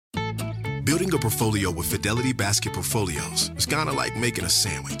Building a portfolio with Fidelity Basket Portfolios is kind of like making a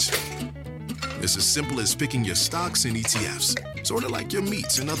sandwich. It's as simple as picking your stocks and ETFs, sort of like your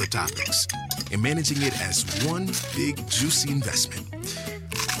meats and other toppings, and managing it as one big, juicy investment.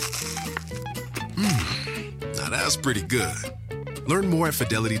 Now that's pretty good. Learn more at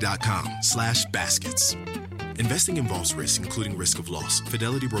fidelity.com/baskets. Investing involves risk, including risk of loss.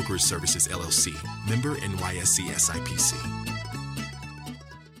 Fidelity Brokerage Services, LLC. Member NYSE SIPC.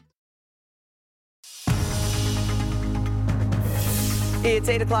 It's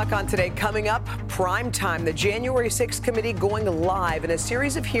 8 o'clock on Today. Coming up, prime time. The January 6th committee going live in a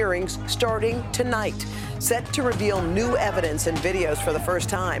series of hearings starting tonight, set to reveal new evidence and videos for the first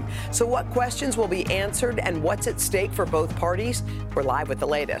time. So what questions will be answered and what's at stake for both parties? We're live with the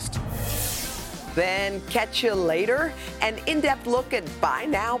latest. Then catch you later, an in-depth look at buy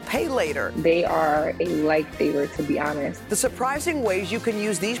now, pay later. They are a lifesaver, to be honest. The surprising ways you can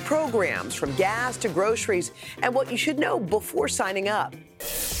use these programs, from gas to groceries, and what you should know before signing up.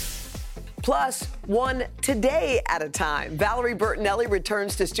 Plus, one today at a time. Valerie Bertinelli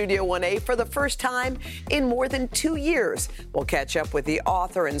returns to Studio 1A for the first time in more than 2 years. We'll catch up with the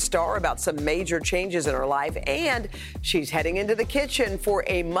author and star about some major changes in her life, and she's heading into the kitchen for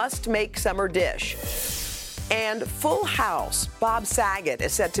a must-make summer dish. And Full House, Bob Saget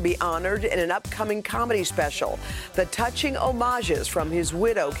is set to be honored in an upcoming comedy special. The touching homages from his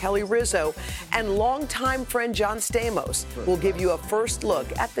widow, Kelly Rizzo, and longtime friend John Stamos will give you a first look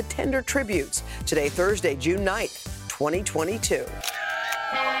at the tender tributes. Today, Thursday, June 9th, 2022.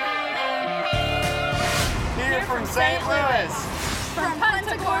 Here from St. Louis. From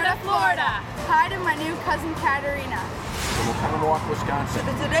Punta Gorda, Florida. Hi to my new cousin, Katerina. From Oconomowoc, Wisconsin. To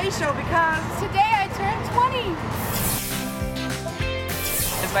the Today Show because today I turned 20.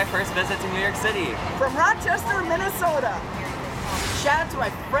 It's my first visit to New York City. From Rochester, Minnesota. Shout out to my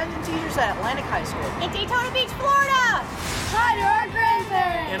friends and teachers at Atlantic High School. In Daytona Beach, Florida. Hi to our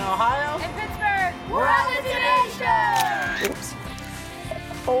grandparents. In Ohio. In Pittsburgh. We're on the Today Show. Oops.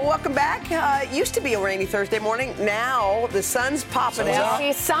 Well, welcome back. It used to be a rainy Thursday morning. Now the sun's popping out.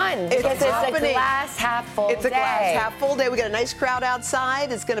 See sun It's because it's a happening. glass half full day. It's a glass half full day. We got a nice crowd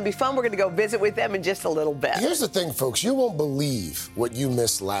outside. It's going to be fun. We're going to go visit with them in just a little bit. Here's the thing, folks. You won't believe what you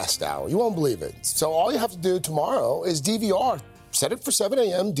missed last hour. You won't believe it. So all you have to do tomorrow is DVR. Set it for 7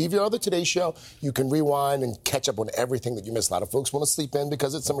 a.m., DVR the Today Show. You can rewind and catch up on everything that you missed. A lot of folks want to sleep in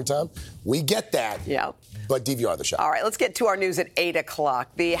because it's summertime. We get that. Yeah. But DVR the show. All right, let's get to our news at 8 o'clock.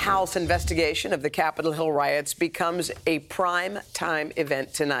 The House investigation of the Capitol Hill riots becomes a prime time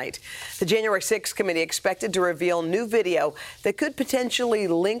event tonight. The January 6th committee expected to reveal new video that could potentially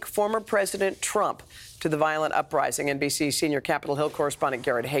link former President Trump to the violent uprising. NBC senior Capitol Hill correspondent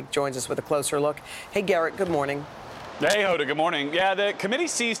Garrett Haake joins us with a closer look. Hey, Garrett, good morning. Hey, Hoda, good morning. Yeah, the committee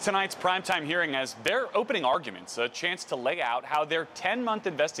sees tonight's primetime hearing as their opening arguments, a chance to lay out how their 10-month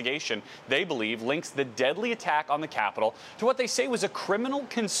investigation, they believe, links the deadly attack on the Capitol to what they say was a criminal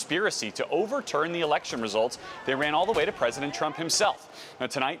conspiracy to overturn the election results. They ran all the way to President Trump himself. Now,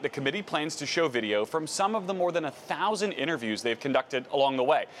 tonight, the committee plans to show video from some of the more than 1,000 interviews they've conducted along the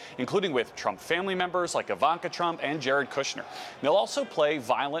way, including with Trump family members like Ivanka Trump and Jared Kushner. They'll also play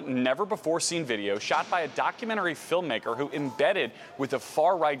violent, never-before-seen video shot by a documentary filmmaker who embedded with a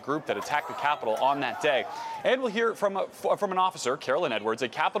far-right group that attacked the Capitol on that day. And we'll hear from an officer, Carolyn Edwards, a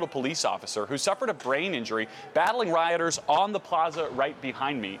Capitol police officer who suffered a brain injury battling rioters on the plaza right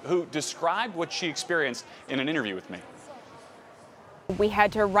behind me, who described what she experienced in an interview with me. We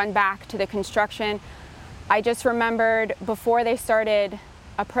had to run back to the construction. I just remembered before they started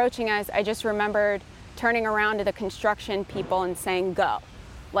approaching us, I just remembered turning around to the construction people and saying, go.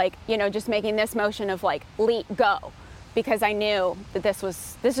 Like, you know, just making this motion of like, go. Because I knew that this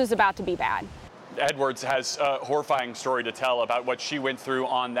was about to be bad. Edwards has a horrifying story to tell about what she went through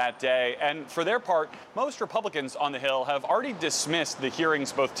on that day. And for their part, most Republicans on the Hill have already dismissed the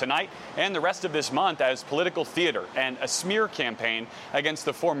hearings both tonight and the rest of this month as political theater and a smear campaign against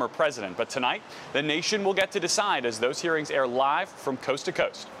the former president. But tonight, the nation will get to decide as those hearings air live from coast to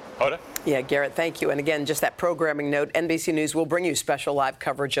coast. Hoda? Yeah, Garrett, thank you. And again, just that programming note, NBC News will bring you special live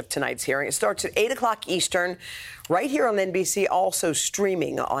coverage of tonight's hearing. It starts at 8 o'clock Eastern, right here on NBC, also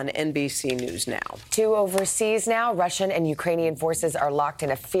streaming on NBC News Now. To overseas now, Russian and Ukrainian forces are locked in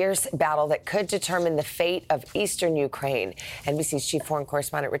a fierce battle that could determine the fate of eastern Ukraine. NBC's chief foreign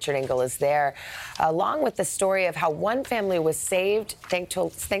correspondent Richard Engel is there, along with the story of how one family was saved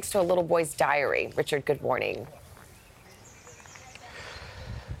thanks to a little boy's diary. Richard, good morning.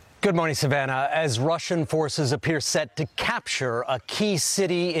 Good morning, Savannah. As Russian forces appear set to capture a key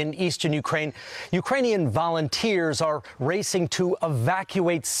city in eastern Ukraine, Ukrainian volunteers are racing to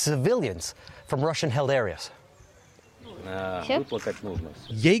evacuate civilians from Russian-held areas.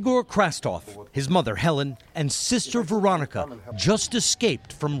 Yegor Krastov, his mother Helen, and sister Veronica just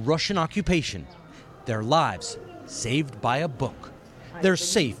escaped from Russian occupation. Their lives saved by a book. They're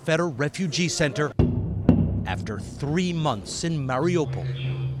safe at a refugee center after 3 months in Mariupol.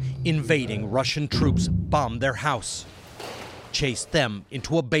 Invading Russian troops bombed their house, chased them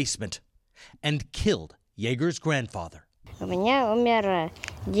into a basement, and killed Yegor's grandfather. У меня умер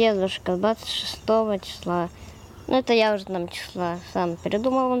дедушка 26 числа. Ну, это я уже там числа сам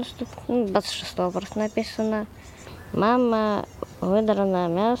придумала, 26 просто написано. Мама выдрана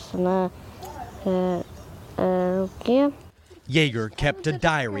мясо на руке. Yegor kept a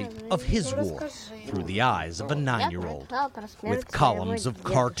diary of his war through the eyes of a 9-year-old, with columns of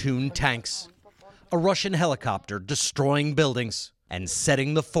cartoon tanks, a Russian helicopter destroying buildings and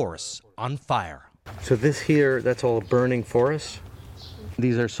setting the forests on fire. So this here, that's all burning forest?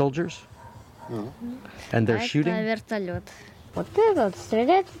 These are soldiers? And they're shooting? Это вертолет. Вот этот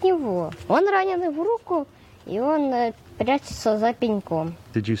стреляет в него. Он раненый в руку, и он прячется за пеньком.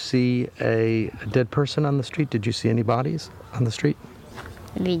 Did you see a dead person on the street? Did you see any bodies on the street?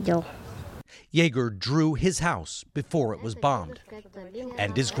 Видел. Yegor drew his house before it was bombed,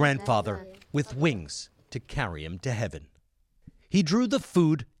 and his grandfather with wings to carry him to heaven. He drew the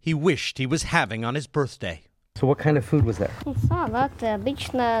food he wished he was having on his birthday. So what kind of food was there? Салат.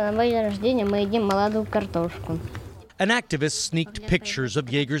 Обычно на мой день рождения мы едим молодую картошку. An activist sneaked pictures of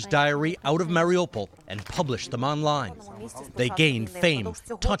Yegor's diary out of Mariupol and published them online. They gained fame,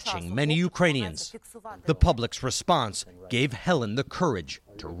 touching many Ukrainians. The public's response gave Helen the courage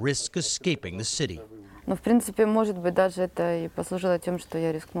to risk escaping the city. Но, в принципе, может быть, даже это и послужило тем, что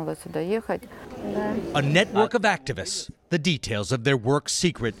я рискнула сюда ехать. A network of activists, the details of their work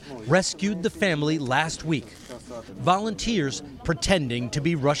secret, rescued the family last week. Volunteers pretending to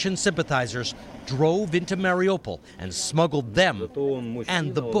be Russian sympathizers drove into Mariupol and smuggled them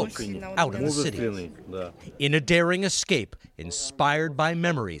and the book out of the city. In a daring escape inspired by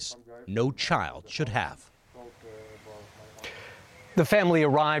memories no child should have. The family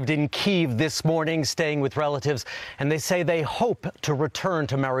arrived in Kyiv this morning, staying with relatives, and they say they hope to return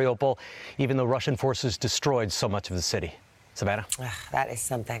to Mariupol, even though Russian forces destroyed so much of the city. Savannah? That is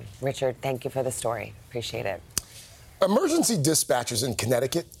something. Richard, thank you for the story. Appreciate it. Emergency dispatchers in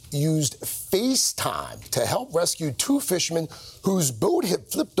Connecticut used FaceTime to help rescue 2 fishermen whose boat had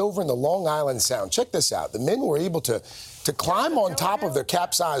flipped over in the Long Island Sound. Check this out. The men were able to climb on top of their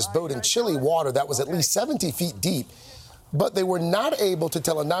capsized boat in chilly water that was at least 70 feet deep, but they were not able to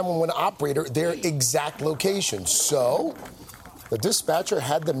tell a 911 operator their exact location. So the dispatcher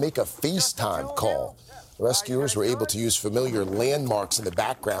had to make a FaceTime call. Rescuers were able to use familiar landmarks in the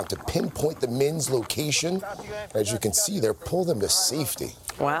background to pinpoint the men's location. As you can see, they're pulled them to safety.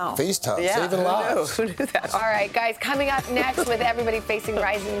 Wow. FaceTime, saving lives. Who knew that? All right, guys, coming up next with everybody facing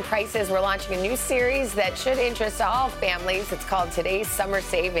rising prices, we're launching a new series that should interest all families. It's called Today's Summer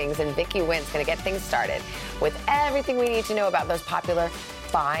Savings, and Vicky Nguyen's going to get things started with everything we need to know about those popular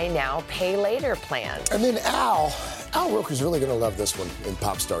buy now, pay later plans. And then Al Roker's really going to love this one in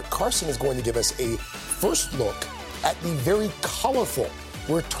Pop Start. Carson is going to give us a first look at the very colorful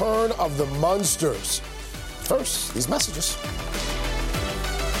return of the Munsters. First, these messages.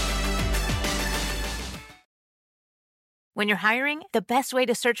 When you're hiring, the best way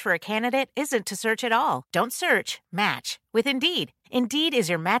to search for a candidate isn't to search at all. Don't search, match with Indeed. Indeed is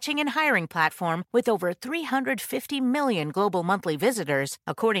your matching and hiring platform with over 350 million global monthly visitors,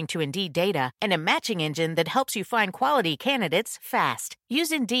 according to Indeed data, and a matching engine that helps you find quality candidates fast. Use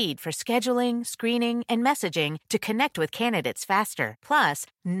Indeed for scheduling, screening, and messaging to connect with candidates faster. Plus,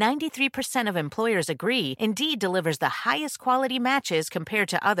 93% of employers agree Indeed delivers the highest quality matches compared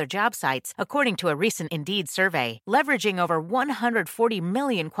to other job sites, according to a recent Indeed survey. Leveraging over 140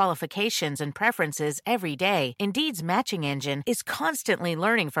 million qualifications and preferences every day, Indeed's matching engine is constantly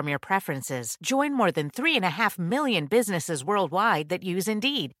learning from your preferences. Join more than 3.5 million businesses worldwide that use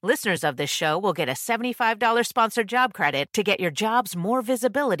Indeed. Listeners of this show will get a $75 sponsored job credit to get your jobs more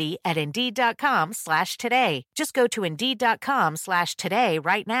visibility at Indeed.com/today. Just go to Indeed.com/today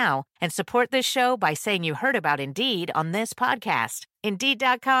right now and support this show by saying you heard about Indeed on this podcast.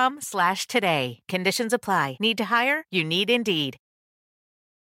 Indeed.com/today. Conditions apply. Need to hire? You need Indeed.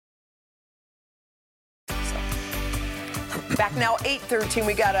 Back now, 8:13,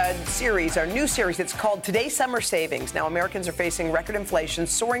 we got a series, our new series. It's called Today's Summer Savings. Now, Americans are facing record inflation,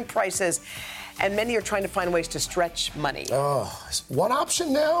 soaring prices, and many are trying to find ways to stretch money. One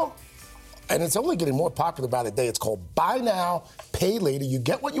option now, and it's only getting more popular by the day. It's called Buy Now, Pay Later. You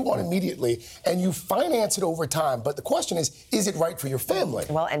get what you want immediately, and you finance it over time. But the question is it right for your family?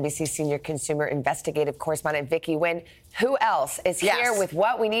 Well, NBC senior consumer investigative correspondent Vicky Nguyen, who else is here with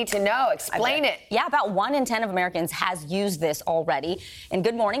what we need to know? Explain it. Yeah, about 1 in 10 of Americans has used this already. And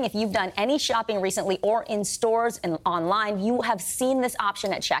good morning. If you've done any shopping recently or in stores and online, you have seen this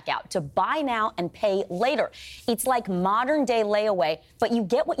option at checkout to buy now and pay later. It's like modern day layaway, but you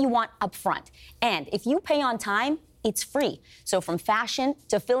get what you want up front. And if you pay on time, it's free. So from fashion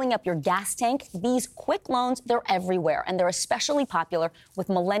to filling up your gas tank, these quick loans, they're everywhere, and they're especially popular with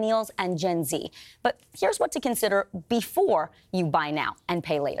millennials and Gen Z. But here's what to consider before you buy now and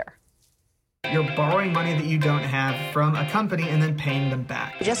pay later. You're borrowing money that you don't have from a company and then paying them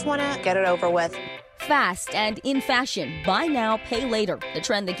back. You just want to get it over with. Fast and in fashion, buy now, pay later. The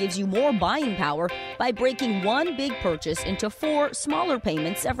trend that gives you more buying power by breaking one big purchase into 4 smaller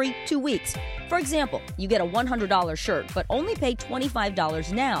payments every 2 weeks. For example, you get a $100 shirt, but only pay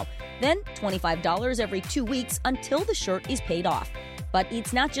 $25 now, then $25 every 2 weeks until the shirt is paid off. But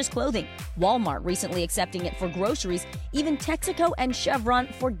it's not just clothing. Walmart recently accepting it for groceries, even Texaco and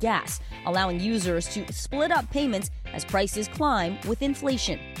Chevron for gas, allowing users to split up payments as prices climb with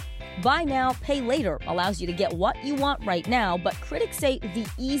inflation. Buy now, pay later allows you to get what you want right now, but critics say the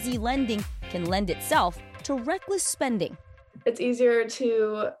easy lending can lend itself to reckless spending. It's easier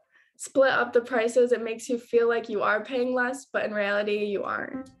to split up the prices. It makes you feel like you are paying less, but in reality, you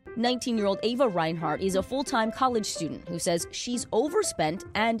aren't. 19-year-old Ava Reinhardt is a full-time college student who says she's overspent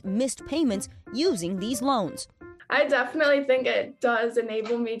and missed payments using these loans. I definitely think it does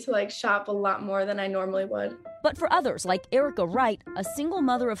enable me to shop a lot more than I normally would. But for others, like Erica Wright, a single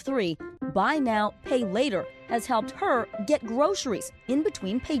mother of 3, buy now, pay later has helped her get groceries in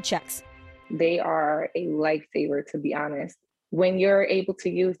between paychecks. They are a lifesaver, to be honest. When you're able to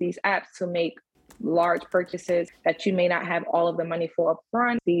use these apps to make large purchases that you may not have all of the money for up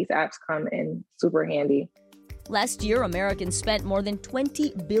front, these apps come in super handy. Last year, Americans spent more than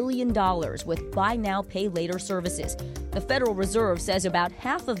 $20 billion with buy now, pay later services. The Federal Reserve says about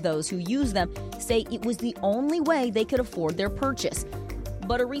half of those who use them say it was the only way they could afford their purchase.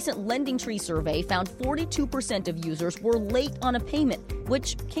 But a recent LendingTree survey found 42% of users were late on a payment,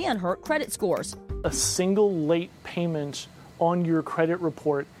 which can hurt credit scores. A single late payment on your credit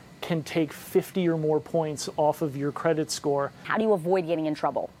report can take 50 or more points off of your credit score. How do you avoid getting in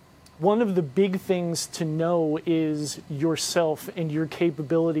trouble? One of the big things to know is yourself and your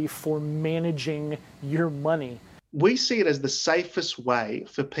capability for managing your money. We see it as the safest way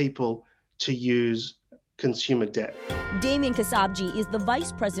for people to use consumer debt. Damien Kasabji is the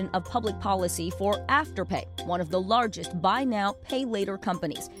Vice President of Public Policy for Afterpay, one of the largest buy now, pay later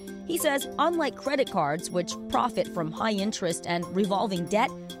companies. He says, unlike credit cards, which profit from high interest and revolving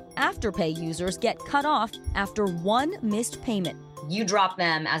debt, Afterpay users get cut off after one missed payment. You drop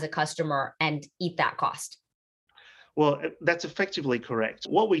them as a customer and eat that cost. Well, that's effectively correct.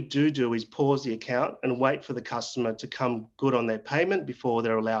 What we do is pause the account and wait for the customer to come good on their payment before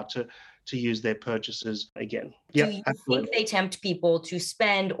they're allowed to use their purchases again. Do you think they tempt people to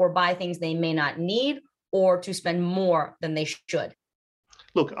spend or buy things they may not need or to spend more than they should?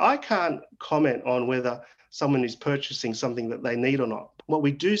 Look, I can't comment on whether someone is purchasing something that they need or not. What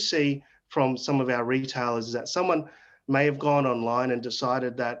we do see from some of our retailers is that someone may have gone online and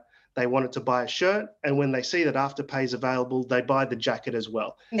decided that they wanted to buy a shirt, and when they see that Afterpay is available, they buy the jacket as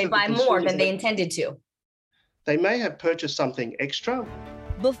well. They buy more than they intended to. They may have purchased something extra.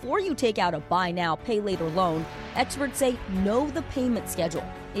 Before you take out a buy now, pay later loan, experts say know the payment schedule.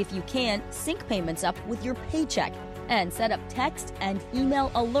 If you can, sync payments up with your paycheck and set up text and email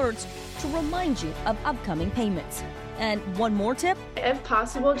alerts to remind you of upcoming payments. And one more tip? If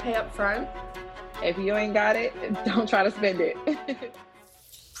possible, pay up front. If you ain't got it, don't try to spend it.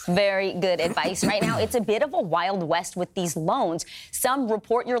 Very good advice. Right now, it's a bit of a wild west with these loans. Some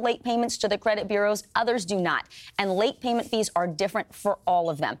report your late payments to the credit bureaus, others do not. And late payment fees are different for all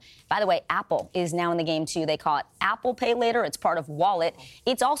of them. By the way, Apple is now in the game, too. They call it Apple Pay Later. It's part of Wallet.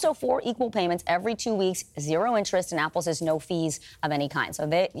 It's also 4 equal payments every 2 weeks, 0 interest, and Apple says no fees of any kind. So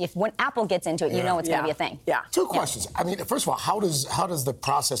when Apple gets into it, you know it's going to be a thing. Yeah. 2 questions. I mean, first of all, how does the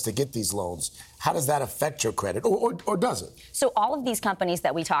process to get these loans, how does that affect your credit, or does it? So all of these companies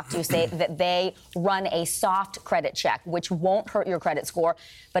that we talked to say that they run a soft credit check, which won't hurt your credit score.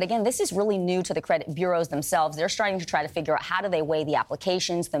 But again, this is really new to the credit bureaus themselves. They're starting to try to figure out how do they weigh the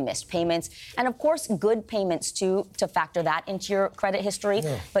applications, the missed payments, and of course, good payments too, to factor that into your credit history.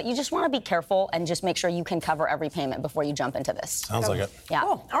 Yeah. But you just want to be careful and just make sure you can cover every payment before you jump into this. Sounds like it. Yeah.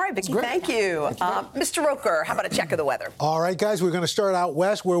 Cool. All right, Vicky, thank you. Mr. Roker, how about a check of the weather? All right, guys, we're going to start out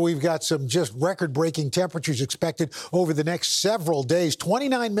west where we've got some just record-breaking temperatures expected over the next several days.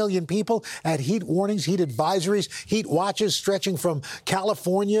 29 million people at heat warnings, heat advisories, heat watches stretching from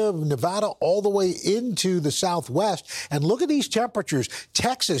California, Nevada, all the way into the Southwest. And look at these temperatures.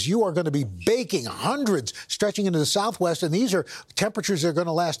 Texas, you are going to be baking hundreds stretching into the Southwest. And these are temperatures that are going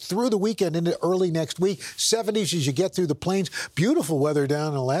to last through the weekend into early next week. 70s as you get through the plains. Beautiful weather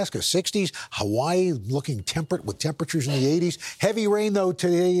down in Alaska. 60s. Hawaii looking temperate with temperatures in the 80s. Heavy rain, though,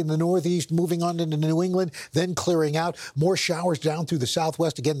 today in the Northeast, moving on into New England, then clearing out. More showers down through the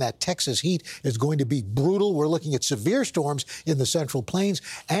Southwest. Again, that Texas heat is going to be brutal. We're looking at severe storms in the Central Plains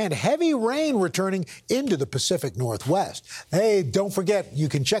and heavy rain returning into the Pacific Northwest. Hey, don't forget, you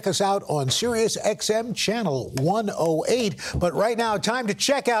can check us out on Sirius XM channel 108. But right now, time to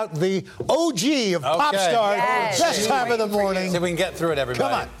check out the OG of Pop Star. Best time of the morning. See if we can get through it, everybody.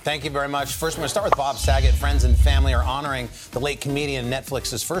 Come on. Thank you very much. First, we're going to start with Bob Saget. Friends and family are honoring the late comedian.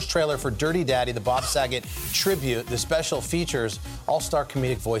 Netflix's first trailer for Dirty Daddy, the Bob Saget tribute. The special features all-star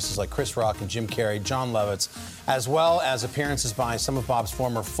comedic voices like Chris Rock and Jim Carrey, John Lovitz, as well as appearances by some of Bob's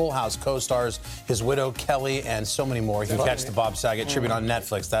former Full House co-stars, his widow, Kelly, and so many more. You can catch the Bob Saget tribute on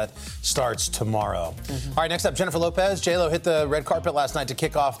Netflix. That starts tomorrow. All right, next up, Jennifer Lopez. J-Lo hit the red carpet last night to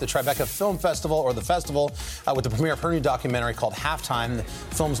kick off the Tribeca Film Festival, or the festival, with the premiere of her new documentary called Halftime. The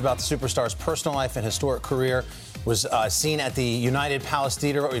film's about the superstar's personal life and historic career. Was seen at the United Palace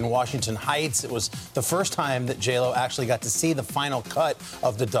Theater in Washington Heights. It was the first time that J-Lo actually got to see the final cut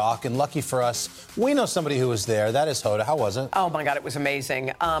of the doc, and lucky for us, we know somebody who was there. That is Hoda. How was it? Oh, my God, it was amazing.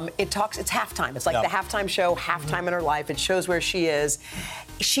 It's halftime. It's like the halftime show, halftime in her life. It shows where she is.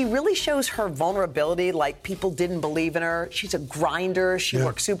 She really shows her vulnerability, like people didn't believe in her. She's a grinder. She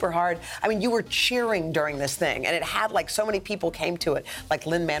works super hard. I mean, you were cheering during this thing, and it had like so many people came to it. Like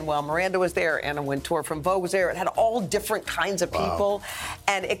Lin-Manuel Miranda was there, Anna Wintour from Vogue was there. It had all different kinds of people,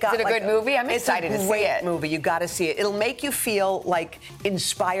 and it got. Is it a good movie? I'm excited to see it. It's a great movie. You got to see it. It'll make you feel like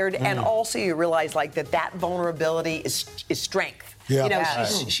inspired, and also you realize like that vulnerability is strength. Yeah. You know,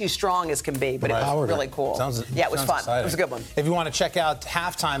 she's strong as can be, but it was really cool. It was fun. Exciting. It was a good one. If you want to check out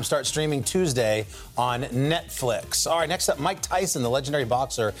Halftime, start streaming Tuesday on Netflix. All right, next up, Mike Tyson, the legendary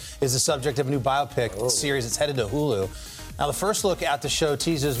boxer, is the subject of a new biopic series that's headed to Hulu. Now, the first look at the show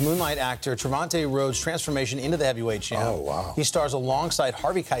teases Moonlight actor Trevante Rhodes' transformation into the heavyweight champ. Oh, wow. He stars alongside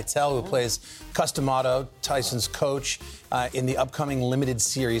Harvey Keitel, who plays Cus D'Amato, Tyson's coach, in the upcoming limited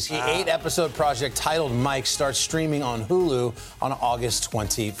series. The 8-episode project titled Mike starts streaming on Hulu on August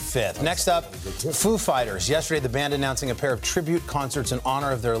 25th. Next up, Foo Fighters. Yesterday, the band announcing a pair of tribute concerts in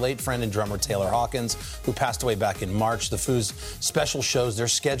honor of their late friend and drummer Taylor Hawkins, who passed away back in March. The Foo's special shows, they're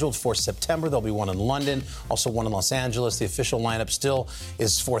scheduled for September. There'll be one in London, also one in Los Angeles. The official lineup still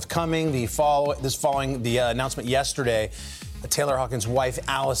is forthcoming. Following the announcement yesterday, Taylor Hawkins' wife,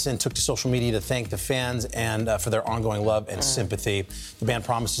 Allison, took to social media to thank the fans and for their ongoing love and sympathy. The band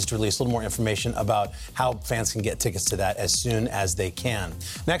promises to release a little more information about how fans can get tickets to that as soon as they can.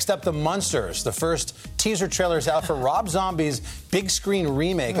 Next up, The Munsters. The first teaser trailer is out for Rob Zombie's big screen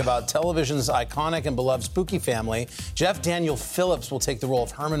remake about television's iconic and beloved spooky family. Jeff Daniel Phillips will take the role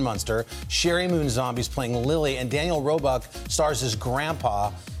of Herman Munster. Sherry Moon Zombie's playing Lily, and Daniel Roebuck stars as Grandpa.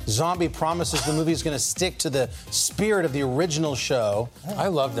 Zombie promises the movie is going to stick to the spirit of the original show. I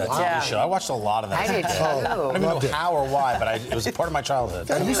love that TV show. I watched a lot of that. I did too. I don't even know how or why, but it was a part of my childhood.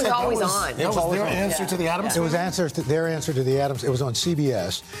 It was always on. That was their answer to the Addams. It was their answer to the Addams. It was on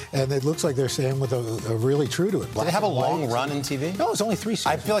CBS, and it looks like they're saying with a really true to it. Did they have a long run in TV? No, it's only 3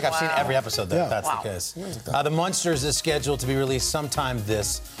 seasons. I feel like I've seen every episode that's the case. The Munsters is scheduled to be released sometime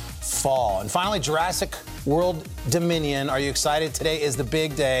this fall. And finally, Jurassic World Dominion. Are you excited? Today is the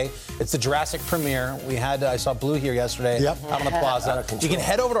big day. It's the Jurassic premiere. I saw Blue here yesterday out on the plaza. You can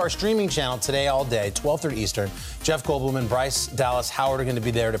head over to our streaming channel today all day, 12:30 Eastern. Jeff Goldblum and Bryce Dallas Howard are going to be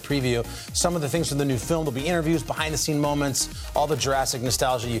there to preview some of the things from the new film. There'll be interviews, behind-the-scene moments, all the Jurassic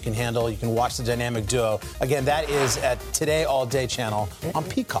nostalgia you can handle. You can watch the dynamic duo. Again, that is at Today All Day channel on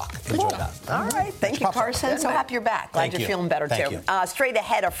Peacock. Enjoy that. All right. Thank you, Carson. So happy you're back. Glad you're feeling better, too. Straight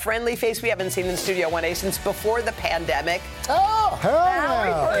ahead, a friendly face we haven't seen in Studio 1A since before the pandemic. Oh,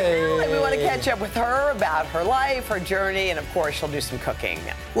 Valerie Bertinelli. We want to catch up with her about her life, her journey, and, of course, she'll do some cooking.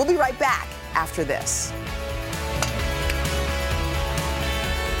 We'll be right back after this.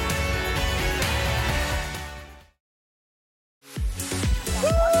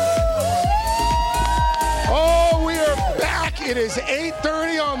 is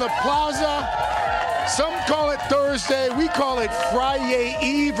 8:30 on the Plaza. Some call it Thursday. We call it Friday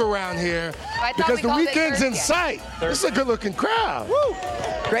Eve around here because the weekend's in sight. This is a good-looking crowd. Woo!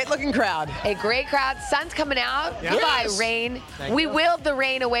 Great-looking crowd. A great crowd. Sun's coming out. Yes. Goodbye, rain. We willed the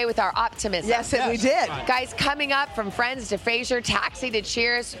rain away with our optimism. Yes, and we did. Guys, coming up from Friends to Frasier, Taxi to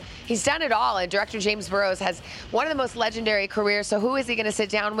Cheers, he's done it all. And director James Burrows has one of the most legendary careers. So who is he going to sit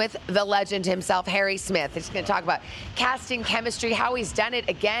down with? The legend himself, Harry Smith. He's going to talk about casting, chemistry, how he's done it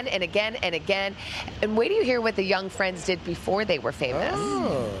again and again and again. And wait till you hear what the young Friends did before they were famous.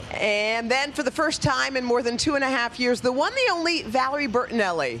 Oh. And then for the first time in more than 2.5 years, the one, the only Valerie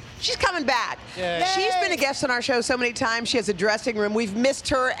Bertinelli. She's coming back. Yay. She's been a guest on our show so many times. She has a dressing room. We've missed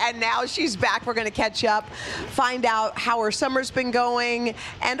her, and now she's back. We're going to catch up, find out how her summer's been going,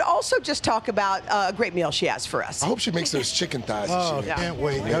 and also just talk about a great meal she has for us. I hope she makes those chicken thighs. Oh, can't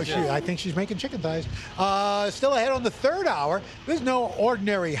wait. No, I think she's making chicken thighs. Still ahead on the third hour, there's no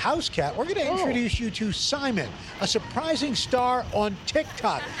ordinary house cat. We're going to introduce you to Simon, a surprising star on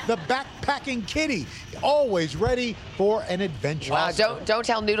TikTok, the backpacking kitty, always ready for an adventure. Wow, don't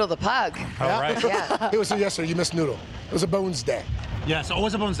tell Noodle the pug. All right. Yeah. It was yesterday. You missed Noodle. It was a Bones Day. Yes, it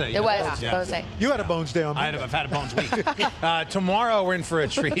was a Bones Day. It was Bones Day. You had a Bones Day on me. I've had a Bones week. Tomorrow, we're in for a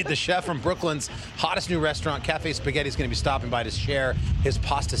treat. The chef from Brooklyn's hottest new restaurant, Cafe Spaghetti, is going to be stopping by to share his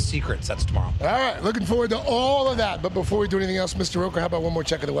pasta secrets. That's tomorrow. All right, looking forward to all of that. But before we do anything else, Mr. Roker, how about one more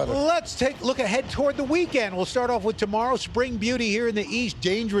check of the weather? Let's take a look ahead toward the weekend. We'll start off with tomorrow. Spring beauty here in the east.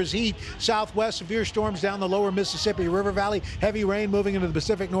 Dangerous heat. Southwest, severe storms down the lower Mississippi River Valley. Heavy rain moving into the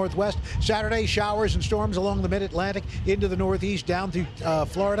Pacific Northwest. Saturday, showers and storms along the mid-Atlantic into the northeast down to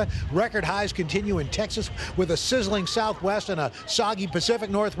Florida. Record highs continue in Texas with a sizzling southwest and a soggy Pacific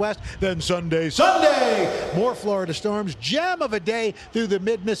Northwest. Then Sunday, more Florida storms. Gem of a day through the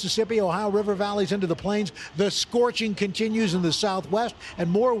mid-Mississippi, Ohio River valleys into the plains. The scorching continues in the southwest and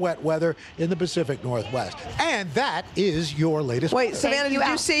more wet weather in the Pacific Northwest. And that is your latest. Wait, Savannah, did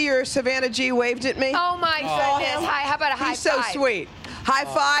you see your Savannah G waved at me? Oh, my goodness. Hi, how about a high He's five? so sweet. High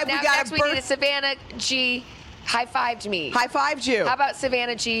five. Now, we got next we need a Savannah G high-fived me. High-fived you. How about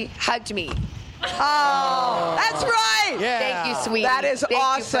Savannah G hugged me? Oh, that's right. Yeah. Thank you, sweetie. That is Thank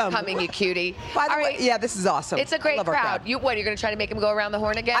awesome. you for coming, you cutie. By the way, yeah, this is awesome. It's a great Love our crowd. You're going to try to make him go around the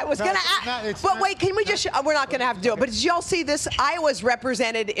horn again? I was going to but wait, can we just, we're not going to have to do it, but did y'all see this? Iowa's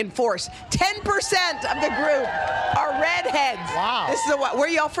represented in force. 10% of the group are redheads. Wow. This is where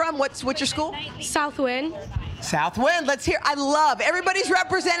y'all from? What's your school? Southwind. Southwind. Let's hear. I love everybody's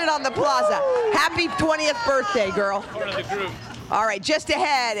represented on the plaza. Happy 20th birthday, girl. Part of the group. All right, just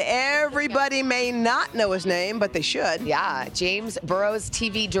ahead, everybody may not know his name, but they should. Yeah, James Burrows,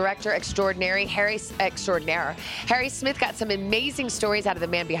 TV director extraordinary, Harry Smith got some amazing stories out of the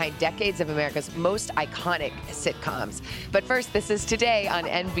man behind decades of America's most iconic sitcoms. But first, this is Today on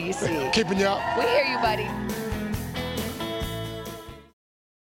NBC. Keeping you up. We hear you, buddy.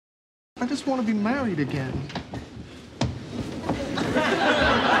 I just want to be married again.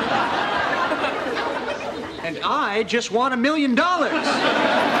 And I just want $1 million.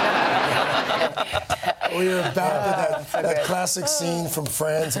 We're back to that classic scene from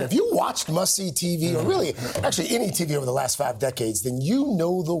Friends. And if you watched must-see TV, or really, actually any TV over the last 5 decades, then you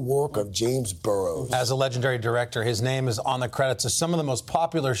know the work of James Burrows. As a legendary director, his name is on the credits of some of the most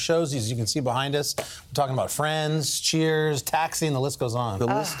popular shows, as you can see behind us. We're talking about Friends, Cheers, Taxi, and the list goes on. The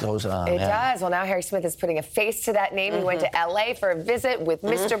list goes on. It does. Well, now Harry Smith is putting a face to that name. He went to L.A. for a visit with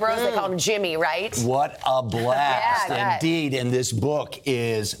Mr. Burrows. They call him Jimmy, right? What a blast. Yeah, Indeed. And this book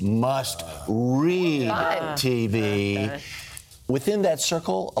is must-read TV. Within that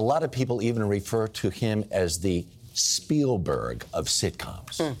circle, a lot of people even refer to him as the Spielberg of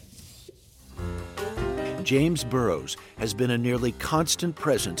sitcoms. James Burrows has been a nearly constant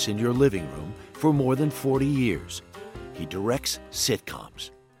presence in your living room for more than 40 years. He directs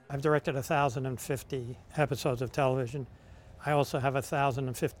sitcoms. I've directed 1,050 episodes of television. I also have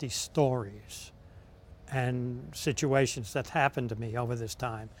 1,050 stories and situations that happened to me over this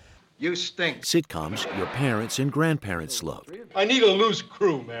time. You stink. Sitcoms your parents and grandparents loved. I need a loose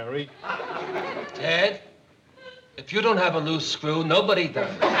screw, Mary. Ted, if you don't have a loose screw, nobody does.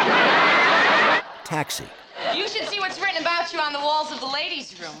 Taxi. You should see what's written about you on the walls of the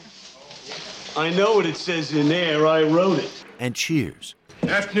ladies' room. I know what it says in there. I wrote it. And Cheers.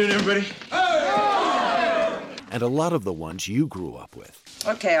 Afternoon, everybody. And a lot of the ones you grew up with.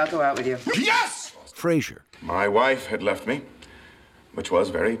 Okay, I'll go out with you. Yes! Frasier. My wife had left me, which was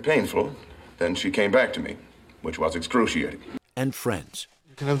very painful. Then she came back to me, which was excruciating. And Friends.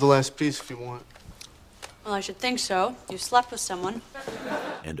 You can have the last piece if you want. Well, I should think so. You slept with someone.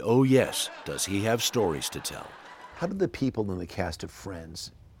 And oh yes, does he have stories to tell. How did the people in the cast of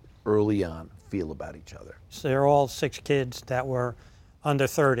Friends early on feel about each other? So they're all 6 kids that were under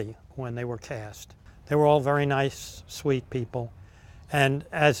 30 when they were cast. They were all very nice, sweet people. And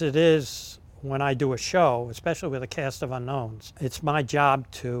as it is when I do a show, especially with a cast of unknowns, it's my job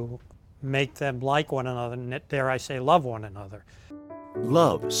to make them like one another, and dare I say, love one another.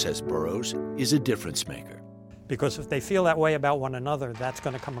 Love, says Burrows, is a difference maker. Because if they feel that way about one another, that's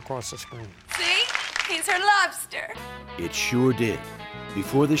going to come across the screen. See? He's her lobster. It sure did.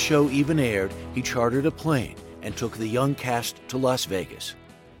 Before the show even aired, he chartered a plane and took the young cast to Las Vegas.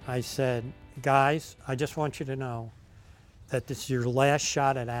 I said, guys, I just want you to know that this is your last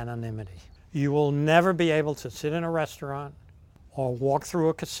shot at anonymity. You will never be able to sit in a restaurant or walk through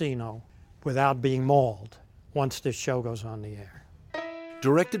a casino without being mauled once this show goes on the air.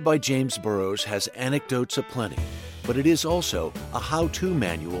 Directed by James Burrows has anecdotes aplenty, but it is also a how-to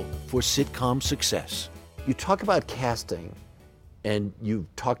manual for sitcom success. You talk about casting, and you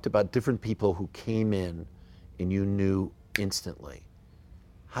talked about different people who came in and you knew instantly.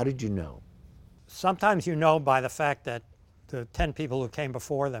 How did you know? Sometimes you know by the fact that the 10 people who came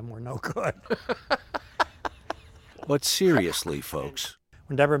before them were no good. But seriously, folks.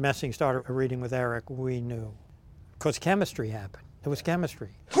 When Deborah Messing started reading with Eric, we knew. Because chemistry happened. It was chemistry.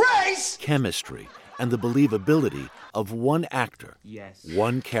 Grace! Chemistry and the believability of one actor,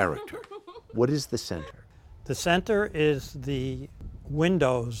 one character. What is the center? The center is the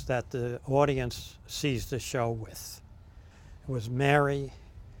windows that the audience sees the show with. It was Mary,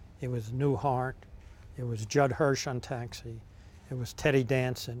 it was Newhart, it was Judd Hirsch on Taxi, it was Teddy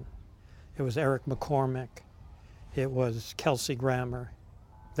Danson, it was Eric McCormick, it was Kelsey Grammer.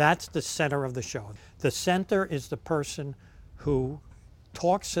 That's the center of the show. The center is the person who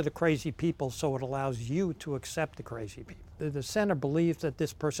talks to the crazy people so it allows you to accept the crazy people. The center believes that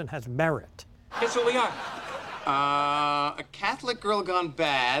this person has merit. Guess what we are? A Catholic girl gone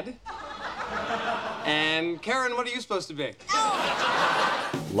bad. And Karen, what are you supposed to be?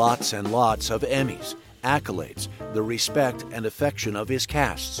 Lots and lots of Emmys, accolades, the respect and affection of his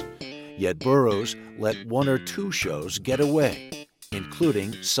casts. Yet Burrows let 1 or 2 shows get away,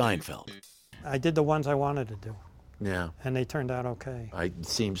 including Seinfeld. I did the ones I wanted to do. Yeah. And they turned out okay. It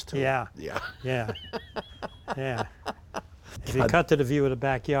seems to. Yeah. Yeah. Yeah. Yeah. If you cut to the view of the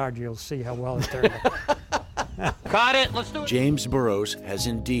backyard, you'll see how well it turned out. Got it. Let's do it. James Burrows has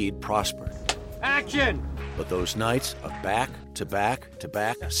indeed prospered. Action! But those nights of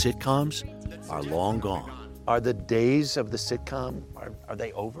back-to-back-to-back sitcoms are long gone. Are the days of the sitcom, are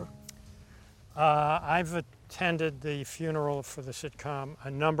they over? I've attended the funeral for the sitcom a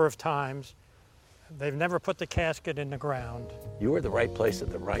number of times. They've never put the casket in the ground. You were at the right place at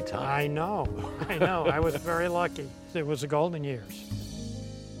the right time. I know. I was very lucky. It was the golden years.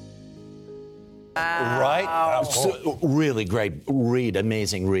 Right? So, really great read,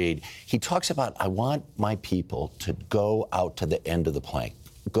 amazing read. He talks about, I want my people to go out to the end of the plank.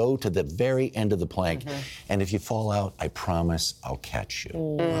 Go to the very end of the plank, and if you fall out, I promise I'll catch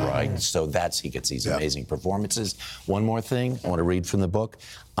you. Right? So he gets these amazing performances. One more thing I want to read from the book.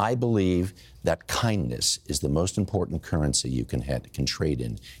 I believe that kindness is the most important currency you can trade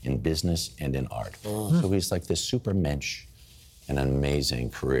in business and in art. So he's like this super mensch. An amazing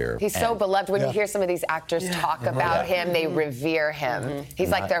career. He's so beloved. When you hear some of these actors talk about him, they revere him. He's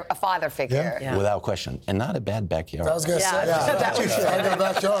like a father figure. Without question. And not a bad backyard. I was going to say, not too sure. I got a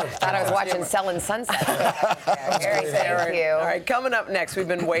backyard. Thought I was watching Selling Sunset. Gary, thank you. All right, coming up next, we've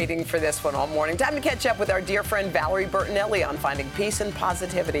been waiting for this one all morning. Time to catch up with our dear friend Valerie Bertinelli on finding peace and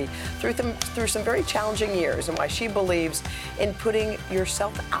positivity through some very challenging years and why she believes in putting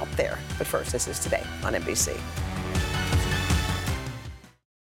yourself out there. But first, this is Today on NBC.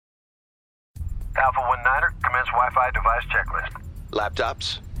 Alpha 19er, commence Wi-Fi device checklist.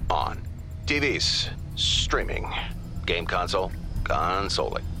 Laptops, on. TVs, streaming. Game console,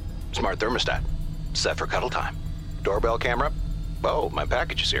 consoling. Smart thermostat, set for cuddle time. Doorbell camera, oh, my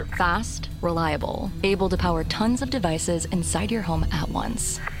package is here. Fast, reliable, able to power tons of devices inside your home at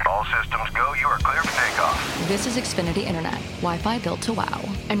once. All systems go, you are clear for takeoff. This is Xfinity Internet, Wi-Fi built to wow.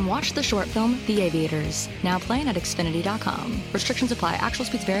 And watch the short film, The Aviators, now playing at Xfinity.com. Restrictions apply. Actual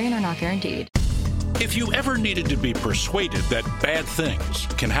speeds vary and are not guaranteed. If you ever needed to be persuaded that bad things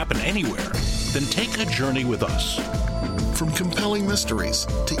can happen anywhere, then take a journey with us. From compelling mysteries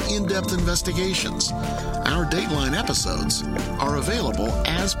to in-depth investigations, our Dateline episodes are available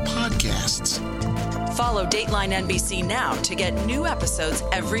as podcasts. Follow Dateline NBC now to get new episodes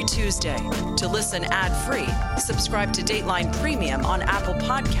every Tuesday. To listen ad-free, subscribe to Dateline Premium on Apple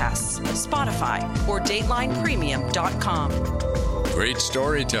Podcasts, Spotify, or DatelinePremium.com. Great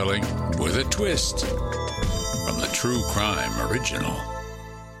storytelling with a twist. from the True Crime Original.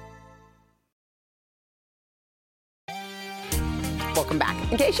 Welcome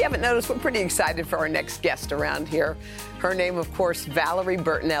back. In case you haven't noticed, we're pretty excited for our next guest around here. Her name, of course, Valerie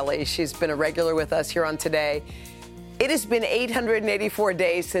Bertinelli. She's been a regular with us here on Today. It has been 884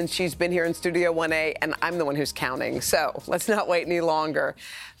 days since she's been here in Studio 1A, and I'm the one who's counting. So let's not wait any longer.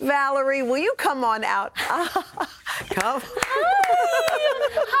 Valerie, will you come on out? Come.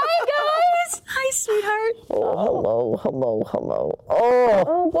 Hi, guys. Hi, sweetheart. Oh, hello.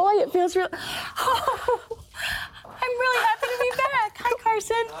 Oh, boy, it feels real. I'm really happy to be back. Hi,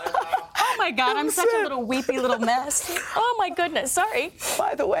 Carson. Oh, my God, I'm such a little weepy little mess. Oh, my goodness, sorry.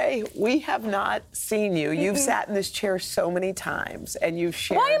 By the way, we have not seen you. You've sat in this chair so many times, and you've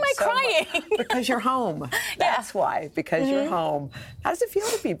shared. Why am I crying? Because you're home. That's why, because you're home. How does it feel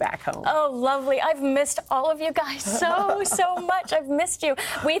to be back home? Oh, lovely. I've missed all of you guys so much. I've missed you.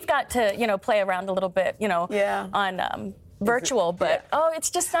 We've got to, play around a little bit, on virtual, but, it's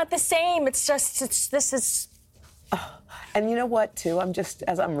just not the same. This is... And you know what, too?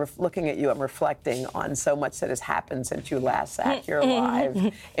 As I'm looking at you, I'm reflecting on so much that has happened since you last sat here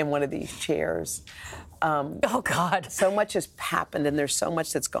live in one of these chairs. Oh, God. So much has happened, and there's so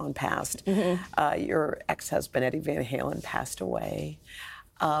much that's gone past. Your ex-husband, Eddie Van Halen, passed away.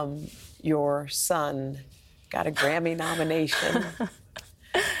 Your son got a Grammy nomination.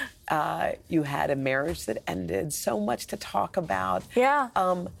 You had a marriage that ended. So much to talk about. Yeah.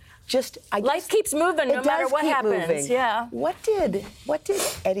 Life keeps moving no matter what happens. Moving. Yeah. What did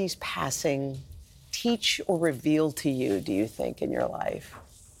Eddie's passing teach or reveal to you, do you think, in your life?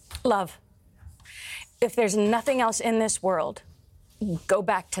 Love. If there's nothing else in this world, go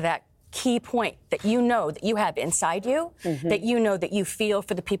back to that key point that you know that you have inside you, that you know that you feel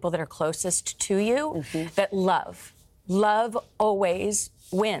for the people that are closest to you, that love always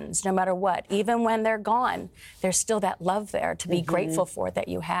wins, no matter what. Even when they're gone, there's still that love there to be grateful for that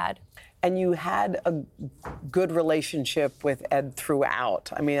you had. And you had a good relationship with Ed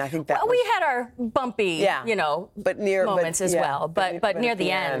throughout. I mean, I think that we had our bumpy, moments as well. But near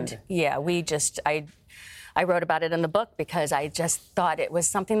the end, I wrote about it in the book because I just thought it was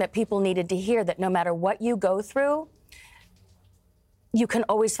something that people needed to hear, that no matter what you go through, you can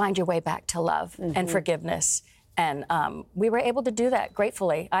always find your way back to love and forgiveness. And we were able to do that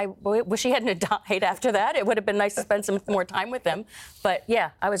gratefully. I wish he hadn't died after that. It would have been nice to spend some more time with him. But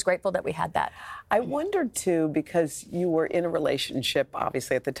yeah, I was grateful that we had that. I wondered too, because you were in a relationship,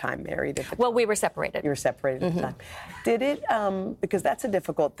 obviously at the time, married at the time. Well, we were separated. You were separated at the time. Did it, because that's a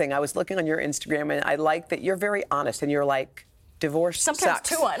difficult thing. I was looking on your Instagram, and I like that you're very honest, and you're like, divorce sometimes sucks.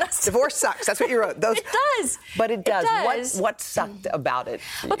 too honest. Divorce sucks. That's what you wrote. It does. But it does. It does. What sucked about it?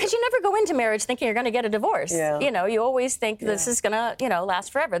 Because you never go into marriage thinking you're going to get a divorce. Yeah. You always think this is going to,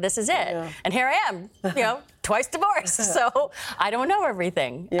 last forever. This is it. Yeah. And here I am, twice divorced. So I don't know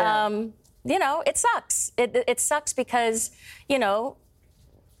everything. Yeah. It sucks. It sucks because,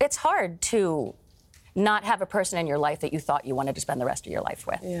 it's hard to not have a person in your life that you thought you wanted to spend the rest of your life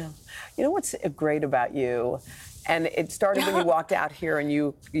with. Yeah. You know what's great about you? And it started when you walked out here and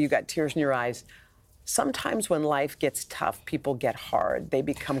you got tears in your eyes. Sometimes when life gets tough, people get hard. They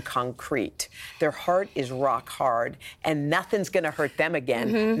become concrete. Their heart is rock hard, and nothing's going to hurt them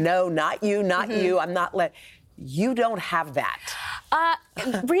again. No, not you, not you. I'm not You don't have that.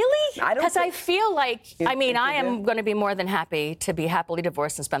 Really? I don't. Because I feel like, I am going to be more than happy to be happily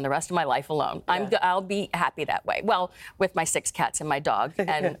divorced and spend the rest of my life alone. Yeah. I'll be happy that way. Well, with my 6 cats and my dog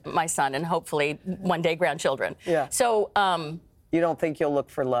and my son and hopefully one day grandchildren. Yeah. So, you don't think you'll look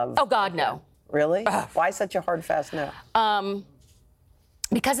for love? Oh, God, no. Really? Why such a hard, fast no?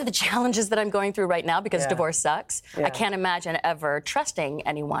 Because of the challenges that I'm going through right now, because divorce sucks, I can't imagine ever trusting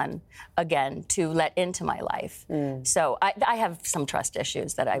anyone again to let into my life. So I have some trust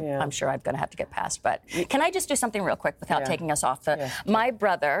issues that I'm sure I'm going to have to get past. But can I just do something real quick without taking us off? My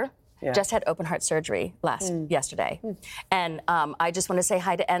brother just had open heart surgery yesterday. And I just want to say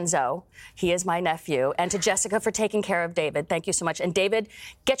hi to Enzo. He is my nephew. And to Jessica for taking care of David. Thank you so much. And David,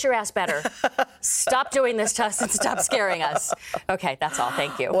 get your ass better. Stop doing this to us and stop scaring us. Okay, that's all.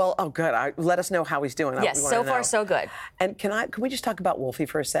 Thank you. Well, good. Let us know how he's doing. Yes, so far so good. And can we just talk about Wolfie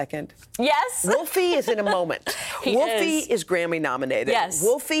for a second? Yes. Wolfie is in a moment. Wolfie is Grammy nominated. Yes.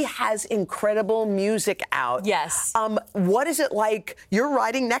 Wolfie has incredible music out. Yes. What is it like? You're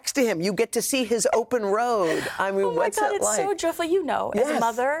riding next to him. You get to see his open road. I mean, what's it like? It's so joyful. As a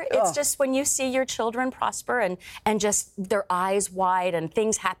mother, it's just when you see your children prosper and just their eyes wide and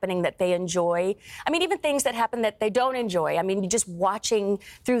things happening that they enjoy. I mean, even things that happen that they don't enjoy. I mean, just watching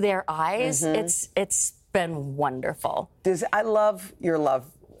through their eyes, it's been wonderful. I love your love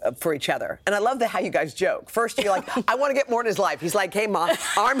for each other. And I love how you guys joke. First, you're like, I want to get more in his life. He's like, hey, Mom,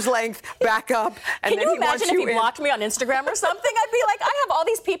 arm's length, back up. And Can then you he wants imagine if you he in. blocked me on Instagram or something? I'd be like, I have all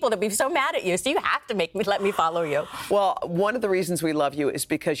these people that be so mad at you, so you have to let me follow you. Well, one of the reasons we love you is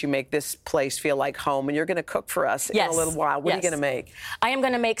because you make this place feel like home, and you're going to cook for us in a little while. What are you going to make? I am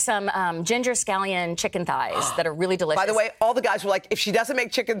going to make some ginger scallion chicken thighs that are really delicious. By the way, all the guys were like, if she doesn't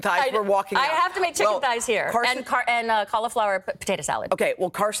make chicken thighs, we're walking out. I have to make chicken thighs here. Carson, and cauliflower potato salad. Okay, well,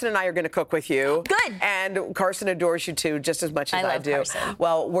 Carson and I are going to cook with you. Good. And Carson adores you, too, just as much as I do. Carson.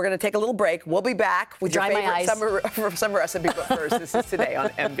 Well, we're going to take a little break. We'll be back with your favorite summer recipe. But first, this is Today on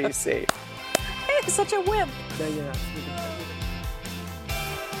NBC. It's such a wimp. Yeah.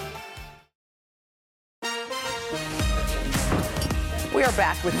 We are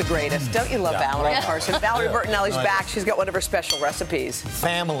back with the greatest. Don't you love Valerie Carson? Valerie Bertinelli's back. She's got one of her special recipes.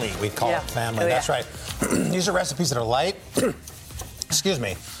 Family, we call it family. That's right. These are recipes that are light. Excuse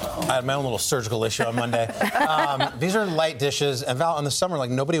me. I had my own little surgical issue on Monday. These are light dishes. And Val, in the summer, like,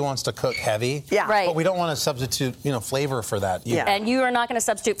 nobody wants to cook heavy. Yeah. Right. But we don't want to substitute, flavor for that. And you are not going to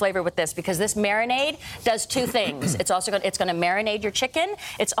substitute flavor with this because this marinade does two things. It's going to marinate your chicken.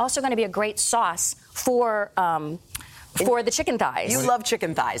 It's also going to be a great sauce for the chicken thighs. You love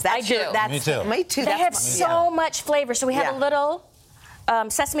chicken thighs. I do. Me too. Me too. They have so much flavor. So we have a little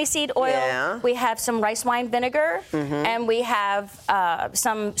sesame seed oil. Yeah. We have some rice wine vinegar, and we have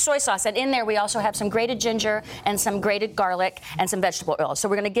some soy sauce. And in there, we also have some grated ginger and some grated garlic and some vegetable oil. So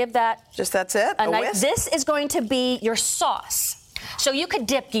we're going to give that. That's it. This is going to be your sauce. So you could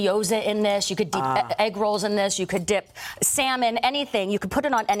dip gyoza in this, you could dip egg rolls in this, you could dip salmon, anything. You could put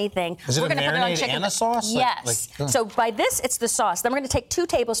it on anything. Is it We're a gonna put it on marinade chicken. and a sauce? Yes. So by this, it's the sauce. Then we're going to take 2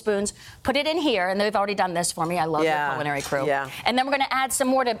 tablespoons, put it in here, and they've already done this for me. I love the culinary crew. Yeah. And then we're going to add some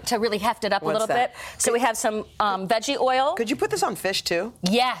more to really heft it up a little bit. So we have some veggie oil. Could you put this on fish, too?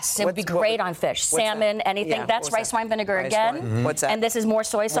 Yes, it would be great on fish. Salmon, anything. Yeah, That's rice wine vinegar Rice again. wine. What's that? And this is more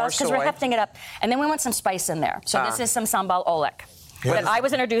soy sauce because we're hefting it up. And then we want some spice in there. So this is some sambal oelek. That I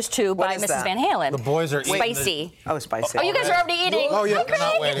was introduced to by Mrs. Van Halen. The boys are spicy. Spicy. Oh, you guys are already eating. Oh, yeah. Okay.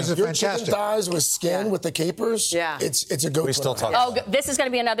 Not waiting. This is fantastic. Chicken thighs with skin with the capers. Yeah. It's a go-to. We still talk. Oh, this is going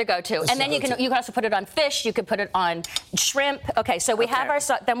to be another go-to. And then you can also put it on fish. You could put it on shrimp. Okay, so we have our.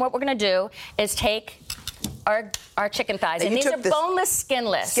 Then what we're going to do is take our chicken thighs, and these are boneless,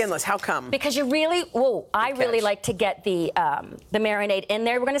 skinless. Skinless. How come? Because you really, I really like to get the marinade in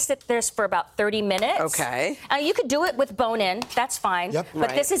there. We're going to sit this for about 30 minutes. Okay. You could do it with bone in. That's fine. Yep. But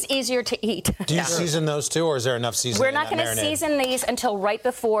this is easier to eat. Do you season those too, or is there enough seasoning? We're not going to season these until right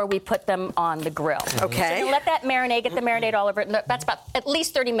before we put them on the grill. Okay. So let that marinade, get the marinade all over it. That's about at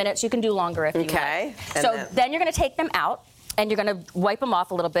least 30 minutes. You can do longer if you want. Okay. So then you're going to take them out, and you're going to wipe them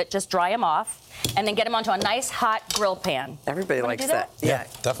off a little bit, just dry them off, and then get them onto a nice hot grill pan. Everybody likes that. Yeah,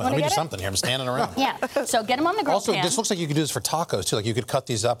 definitely. Let me do something here. I'm standing around. Yeah. So get them on the grill pan. Also, this looks like you could do this for tacos too. Like you could cut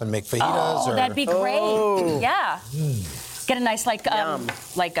these up and make fajitas. Oh, that'd be great. Yeah. Get a nice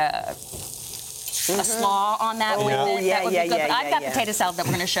a slaw on that with it. Yeah, that would be good. But I've got yeah. potato salad that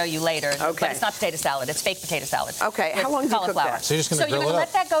we're going to show you later. Okay. But it's not potato salad. It's fake potato salad. Okay. How long do you cook that? So you're just going to grill you're it going up?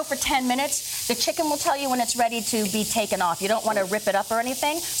 to let that go for 10 minutes. The chicken will tell you when it's ready to be taken off. You don't want to rip it up or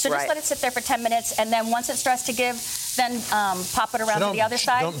anything. So just let it sit there for 10 minutes, and then once it starts to give, then pop it around to the other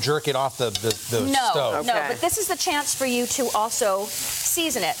side. Don't jerk it off the stove. No, but this is the chance for you to also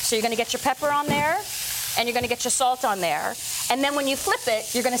season it. So you're going to get your pepper on there, and you're going to get your salt on there. And then when you flip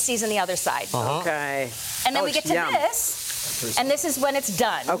it, you're going to season the other side. Okay. And then we get to this, and this is when it's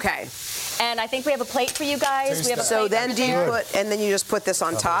done. Okay. And I think we have a plate for you guys. We have a so plate then do you put, and then you just put this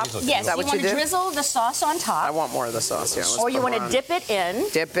on top? Yes, Is that what you want do? to drizzle the sauce on top. I want more of the sauce, yeah. Or you want to dip it in.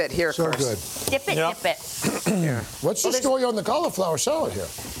 Dip it here So first. good. Dip it, dip it. What's the story on the cauliflower salad here?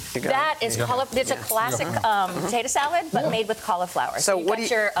 That is it's a classic potato salad, but made with cauliflower. So you got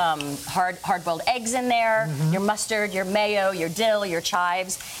your hard-boiled eggs in there, your mustard, your mayo, your dill, your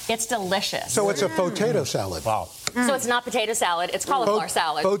chives. It's delicious. So it's a potato salad. Wow. So it's not potato salad, it's cauliflower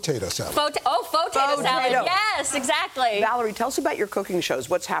salad. Potato salad. Potato salad. Yes, exactly. Valerie, tell us about your cooking shows.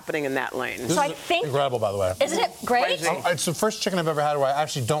 What's happening in that lane? This is incredible, by the way. Isn't it great? It's the first chicken I've ever had where I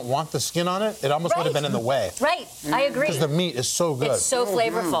actually don't want the skin on it. It almost would have been in the way. Right, I agree. Because the meat is so good. It's so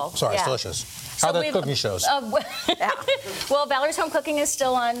flavorful. Sorry, it's delicious. How are the cooking shows? Well, Valerie's Home Cooking is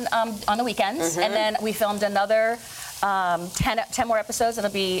still on the weekends, and then we filmed another 10 more episodes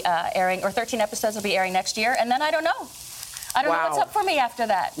that'll be airing, or 13 episodes will be airing next year, and then I don't know. I don't know what's up for me after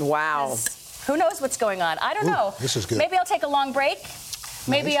that. Wow. Who knows what's going on? I don't know. This is good. Maybe I'll take a long break.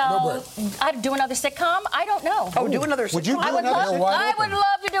 Maybe I'd do another sitcom. I don't know. Oh, do another sitcom. Would you do I would another?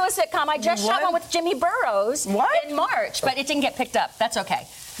 love to do a sitcom. I just shot one with Jimmy Burrows in March, but it didn't get picked up. That's okay.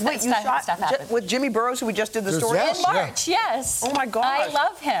 Wait, you shot with Jimmy Burrows, who we just did the story? In March, yes. Oh, my God. I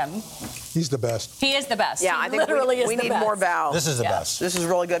love him. He's the best. He is the best. Yeah, I think we need more Val. This is the best. This is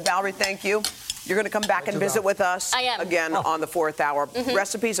really good. Valerie, thank you. You're going to come back and visit with us again on the 4th hour.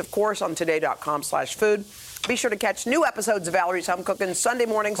 Recipes, of course, on today.com/food. Be sure to catch new episodes of Valerie's Home Cooking Sunday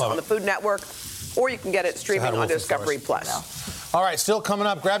mornings on the Food Network, or you can get it streaming on Discovery Plus. All right, still coming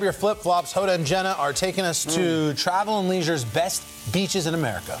up, grab your flip-flops. Hoda and Jenna are taking us to Travel and Leisure's best beaches in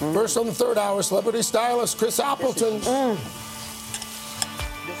America. First on the 3rd hour, celebrity stylist Chris Appleton.